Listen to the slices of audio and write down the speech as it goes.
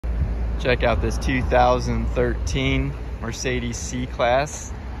Check out this 2013 Mercedes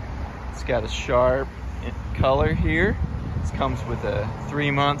C-Class. It's got a sharp color here. This comes with a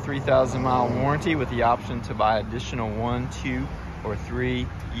 3-month, 3,000-mile warranty with the option to buy additional 1, 2, or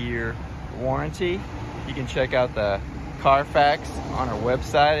 3-year warranty. You can check out the Carfax on our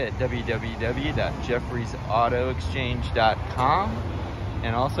website at www.jeffriesautoexchange.com.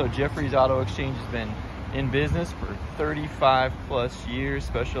 And also, Jeffries Auto Exchange has been in business for 35 plus years,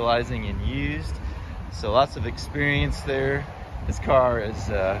 specializing in used. So lots of experience there. This car is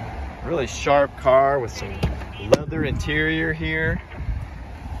a really sharp car with some leather interior here.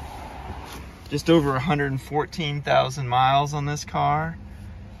 Just over 114,000 miles on this car.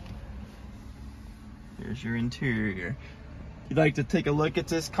 Here's your interior. If you'd like to take a look at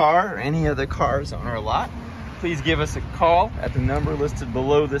this car or any other cars on our lot, please give us a call at the number listed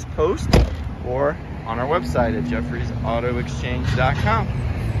below this post or on our website at jeffriesautoexchange.com.